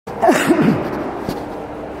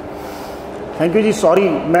Thank you ji. Sorry,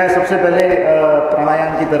 मैं सबसे पहले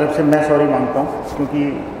प्राणायाम की तरफ से मैं सॉरी मांगता हूँ, क्योंकि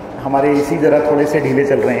हमारे इसी जरा थोड़े से ढीले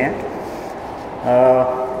चल रहे हैं।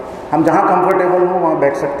 हम जहाँ कंफर्टेबल हो वहाँ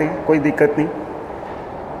बैठ सकते हैं, कोई दिक्कत नहीं।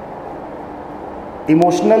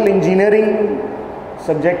 इमोशनल इंजीनियरिंग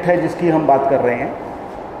सब्जेक्ट है जिसकी हम बात कर रहे हैं।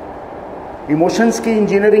 इमोशंस की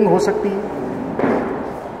इंजीनियरिंग हो सकती है।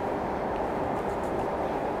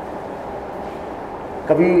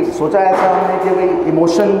 कभी सोचा ऐसा हमने कि भाई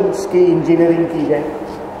इमोशंस की इंजीनियरिंग की जाए?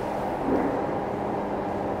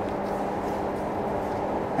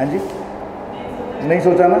 हाँ जी, नहीं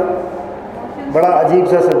सोचा ना? बड़ा अजीब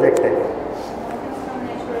सा सब्जेक्ट है।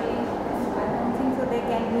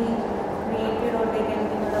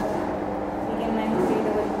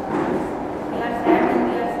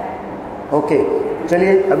 ओके,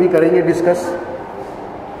 चलिए अभी करेंगे डिस्कस।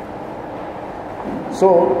 सो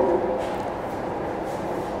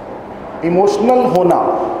इमोशनल होना,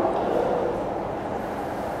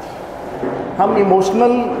 हम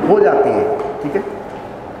इमोशनल हो जाते हैं, ठीक है?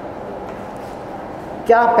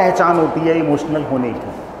 क्या पहचान होती है इमोशनल होने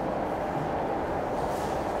की?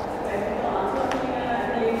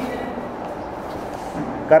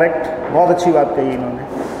 करेक्ट, बहुत अच्छी बात कही इन्होंने।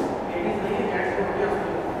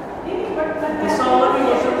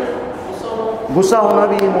 गुस्सा होना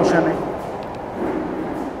भी इमोशन है।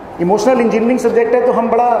 इमोशनल इंजीनियरिंग सब्जेक्ट है, तो हम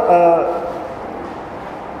बड़ा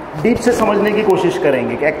डीप से समझने की कोशिश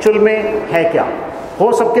करेंगे कि एक्चुअल में है क्या।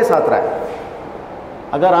 हो सबके साथ रहा है।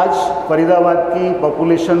 अगर आज फरीदाबाद की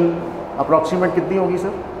पॉपुलेशन अप्रॉक्सीमेट कितनी होगी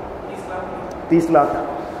सर? 30 लाख।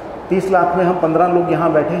 30 लाख में हम 15 लोग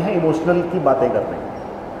यहाँ बैठे हैं, इमोशनल की बातें कर रहे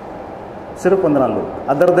हैं। सिर्फ 15 लोग।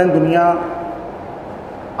 अदर देन दुनिया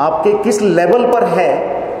आपके किस लेवल पर है,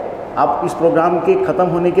 आप इस प्रोग्राम के ख़त्म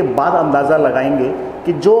होने के बाद अंदाज़ा लगाएंगे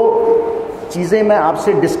कि जो चीज़ें मैं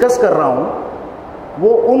आपसे डिस्कस कर रहा हूँ वो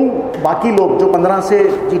उन बाकी लोग जो 15 से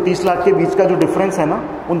जो 30 लाख के बीच का जो डिफरेंस है ना,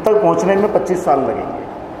 उन तक पहुँचने में 25 साल लगेंगे।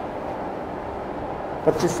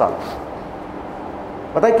 25 साल।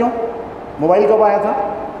 पता है क्यों? मोबाइल कब आया था?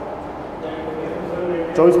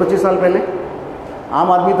 24-25 साल पहले।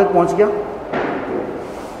 आम आदमी तक पहुँच गया,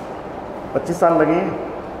 25 साल लगे हैं।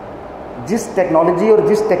 जिस टेक्नोलॉजी और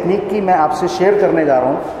जिस टेक्निक की मैं आपसे शेयर करने जा रहा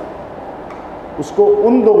हूँ उसको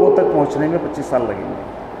उन लोगों तक पहुँचने में 25 साल लगेंगे।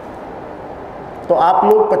 तो आप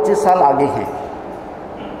लोग 25 साल आगे हैं,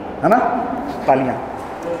 है ना? तालियां।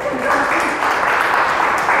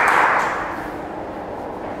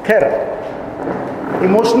 खैर,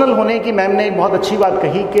 इमोशनल होने की मैम ने एक बहुत अच्छी बात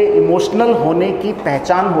कही कि इमोशनल होने की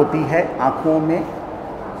पहचान होती है आंखों में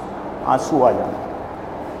आंसू आ जाना,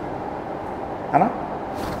 है ना?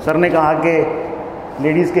 सर ने कहा कि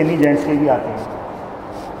लेडीज़ के नहीं, जेंट्स के भी आते हैं।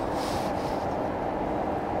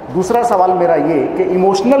 दूसरा सवाल मेरा ये कि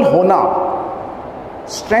इमोशनल होना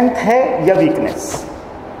स्ट्रेंथ है या weakness?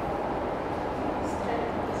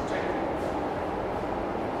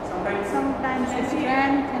 Sometimes it's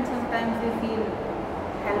strength and sometimes we feel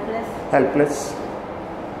helpless. Helpless.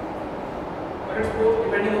 But it's both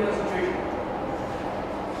depending on the situation.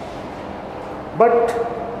 But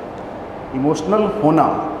emotional होना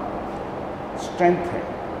स्ट्रेंथ है,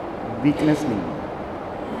 वीकनेस नहीं है।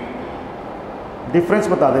 डिफरेंस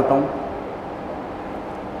बता देता हूँ।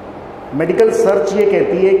 मेडिकल सर्च ये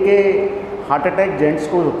कहती है कि हार्ट अटैक जेंट्स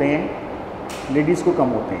को होते हैं, लेडीज़ को कम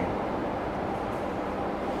होते हैं।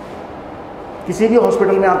 किसी भी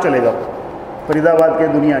हॉस्पिटल में आप चले जाओ, फरीदाबाद के,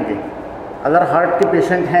 दुनिया के, अगर हार्ट के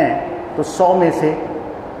पेशेंट हैं तो 100 में से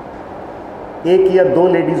 1 या 2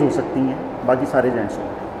 लेडीज़ हो सकती हैं, बाकी सारे जेंट्स होते हैं।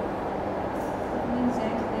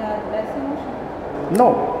 नो,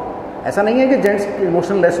 ऐसा नहीं है कि जेंट्स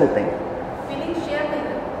इमोशनल लेस होते हैं।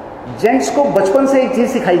 जेंट्स को बचपन से एक चीज़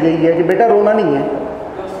सिखाई गई है कि बेटा रोना नहीं है।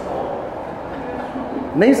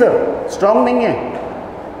 नहीं सर, स्ट्रांग नहीं है।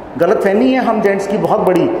 गलतफहमी है हम जेंट्स की बहुत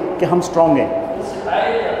बड़ी कि हम स्ट्रांग हैं।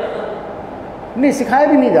 नहीं, सिखाया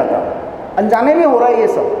भी नहीं जाता, अनजाने में हो रहा है ये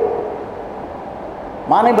सब।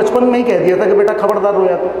 माँ ने बचपन में ही कह दिया था कि बेटा खबरदार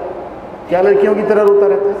रोया तो क्या लड़कियों की तरह रोता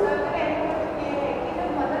रहता है।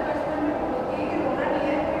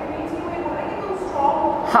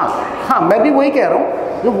 हाँ, मैं भी वही कह रहा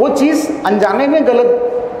हूँ, जो वो चीज़ अनजाने में गलत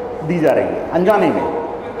दी जा रही है, अनजाने में।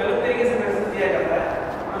 गलत तरीके से मैसेज दिया जाता है,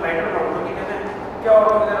 लाइटर प्रॉब्लम की कहते हैं क्या और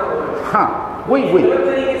हाँ, वही गलत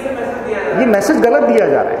तरीके से मैसेज दिया जा रहा है। ये मैसेज गलत दिया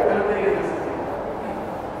जा रहा है।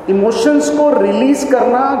 इमोशंस को रिलीज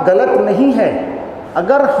करना गलत नहीं है।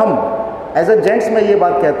 अगर हम एज अ जेंट्स, मैं ये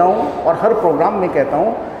बात कहता हूँ और हर प्रोग्राम में कहता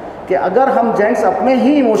हूँ कि अगर हम जेंट्स अपने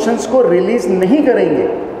ही इमोशंस को रिलीज नहीं करेंगे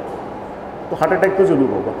तो हार्ट अटैक तो जरूर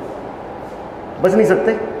होगा, बच नहीं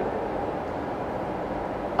सकते।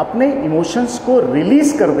 अपने इमोशंस को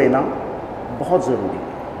रिलीज कर देना बहुत ज़रूरी है।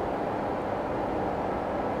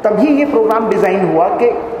 तभी ये प्रोग्राम डिज़ाइन हुआ कि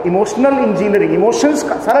इमोशनल इंजीनियरिंग, इमोशंस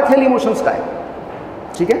का सारा खेल इमोशंस का है,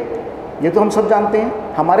 ठीक है, ये तो हम सब जानते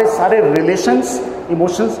हैं। हमारे सारे रिलेशंस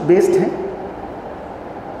इमोशंस बेस्ड हैं,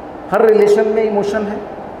 हर रिलेशन में इमोशन है,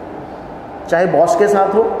 चाहे बॉस के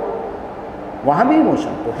साथ हो वहाँ भी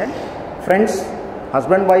इमोशन तो है, friends,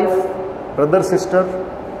 husband wife, brother sister,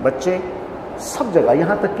 बच्चे, सब जगह,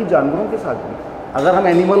 यहाँ तक कि जानवरों के साथ भी। अगर हम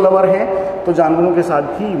एनिमल लवर हैं तो जानवरों के साथ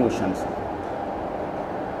भी इमोशंस हैं।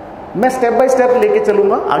 मैं स्टेप बाय स्टेप लेके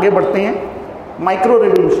चलूंगा, आगे बढ़ते हैं। Micro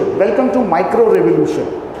revolution, welcome to micro revolution.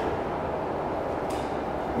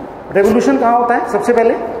 Revolution कहाँ होता है? सबसे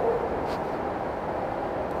पहले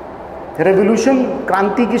रेवोल्यूशन,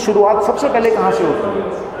 क्रांति की शुरुआत सबसे पहले कहाँ से होती है?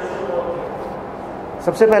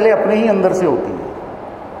 सबसे पहले अपने ही अंदर से होती है,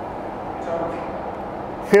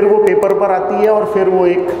 फिर वो पेपर पर आती है और फिर वो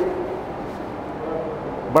एक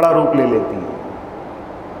बड़ा रूप ले लेती है।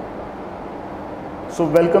 So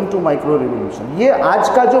welcome to micro revolution. ये आज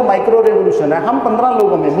का जो माइक्रो रेवोल्यूशन है, हम 15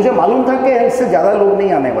 लोगों में, मुझे मालूम था कि इससे ज़्यादा लोग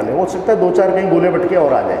नहीं आने वाले, हो सकता है 2-4 कहीं बोले बटके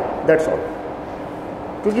और आ जाए, दैट्स ऑल,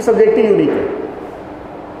 क्योंकि सब्जेक्ट ही यूनिक है,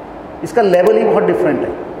 इसका लेवल ही बहुत डिफरेंट है।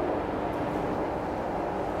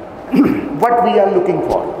 What we are looking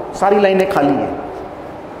for, सारी लाइनें खाली हैं,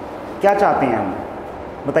 क्या चाहते हैं हम,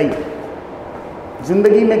 बताइए,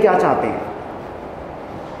 जिंदगी में क्या चाहते हैं?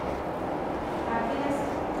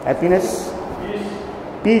 हैप्पीनेस,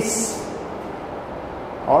 पीस,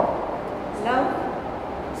 और लव,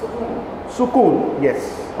 सुकून,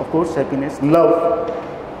 yes of course, happiness, love,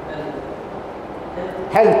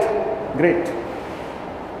 health, great,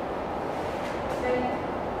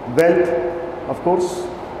 wealth of course,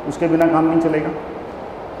 उसके बिना काम नहीं चलेगा,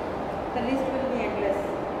 the list will be endless.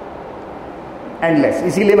 Endless,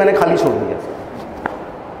 इसीलिए मैंने खाली छोड़ दिया।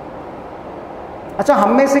 अच्छा,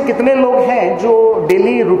 हम में से कितने लोग हैं जो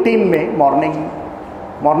डेली रूटीन में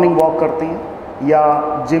मॉर्निंग वॉक करते हैं,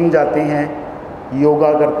 या जिम जाते हैं,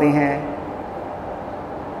 योगा करते हैं,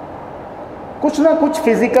 कुछ ना कुछ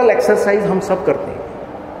फिजिकल एक्सरसाइज हम सब करते हैं,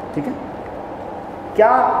 ठीक है?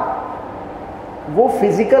 क्या वो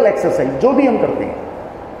फिजिकल एक्सरसाइज जो भी हम करते हैं,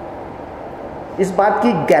 इस बात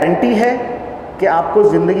की गारंटी है कि आपको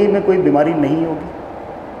जिंदगी में कोई बीमारी नहीं होगी?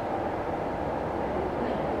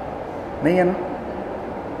 नहीं है ना?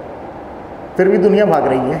 फिर भी दुनिया भाग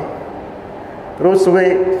रही है। रोज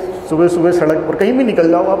सुबह सड़क पर कहीं भी निकल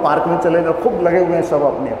जाओ, आप पार्क में चले जाओ, खूब लगे हुए हैं सब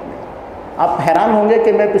अपने अपने। आप हैरान होंगे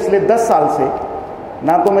कि मैं पिछले 10 साल से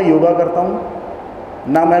ना तो मैं योगा करता हूँ,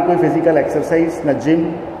 ना मैं कोई फिजिकल एक्सरसाइज, ना जिम,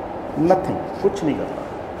 नथिंग, कुछ नहीं करता।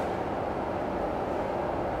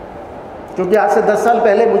 क्योंकि आज से 10 साल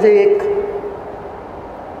पहले मुझे एक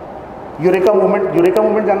यूरेका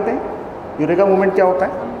मूवमेंट जानते हैं? यूरेका मूवमेंट क्या होता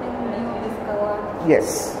है?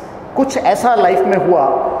 यस, कुछ ऐसा लाइफ में हुआ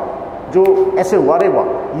जो ऐसे हुआ, रे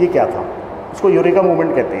वाह ये क्या था, उसको यूरेका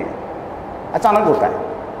मूवमेंट कहते हैं। अचानक होता है।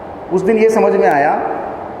 उस दिन ये समझ में आया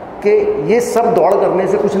कि ये सब दौड़ करने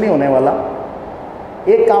से कुछ नहीं होने वाला,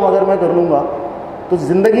 एक काम अगर मैं कर लूँगा तो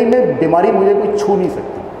ज़िंदगी में बीमारी मुझे कोई छू नहीं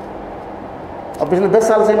सकती। और पिछले 10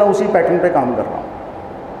 साल से मैं उसी पैटर्न पे काम कर रहा हूँ,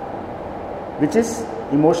 विच इज़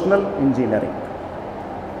इमोशनल इंजीनियरिंग।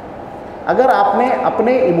 अगर आपने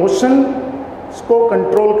अपने इमोशन को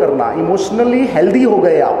कंट्रोल करना, इमोशनली हेल्दी हो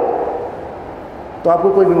गए आप, तो आपको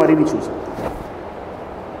कोई बीमारी नहीं छू सकती।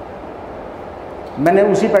 मैंने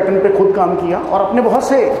उसी पैटर्न पे खुद काम किया और अपने बहुत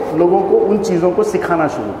से लोगों को उन चीज़ों को सिखाना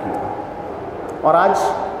शुरू किया। और आज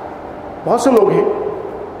बहुत से लोग हैं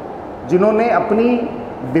जिन्होंने अपनी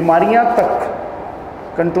बीमारियां तक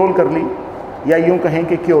कंट्रोल कर ली, या यूं कहें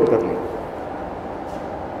कि क्योर कर ली।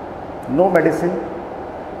 No medicine,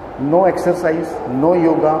 no exercise, no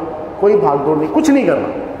yoga, कोई भागदौड़ नहीं, कुछ नहीं करना,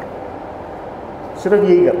 सिर्फ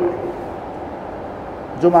यही करना है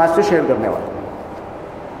जो मैं आज से शेयर करने वाला हूँ।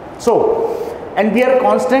 So and we are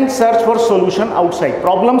constant search for solution outside.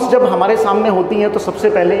 Problems जब हमारे सामने होती हैं तो सबसे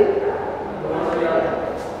पहले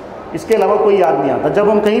इसके अलावा कोई याद नहीं आता। जब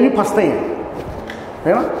हम कहीं भी फंसते हैं,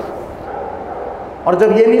 है ना, और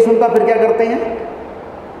जब ये नहीं सुनता फिर क्या करते हैं?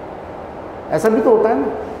 ऐसा भी तो होता है ना,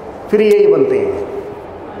 फिर यही बनते हैं,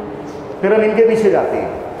 फिर हम इनके पीछे जाते हैं।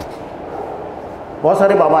 बहुत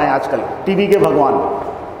सारे बाबा हैं आजकल, टीवी के भगवान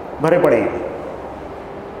भरे पड़े हैं।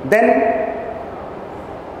 देन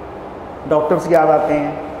डॉक्टर्स याद आते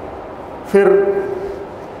हैं, फिर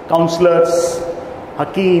काउंसलर्स,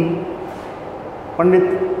 हकीम,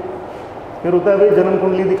 पंडित, फिर होता है भाई जन्म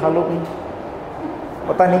कुंडली दिखा लो कहीं,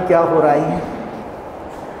 पता नहीं क्या हो रहा है।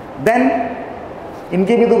 देन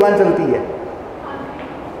इनकी भी दुकान चलती है,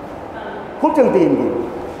 खूब चलती है इनकी।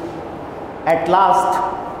 एट लास्ट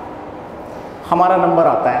हमारा नंबर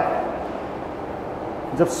आता है।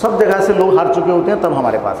 जब सब जगह से लोग हार चुके होते हैं तब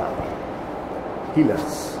हमारे पास आते हैं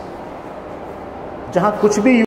हीलर्स। जहाँ कुछ भी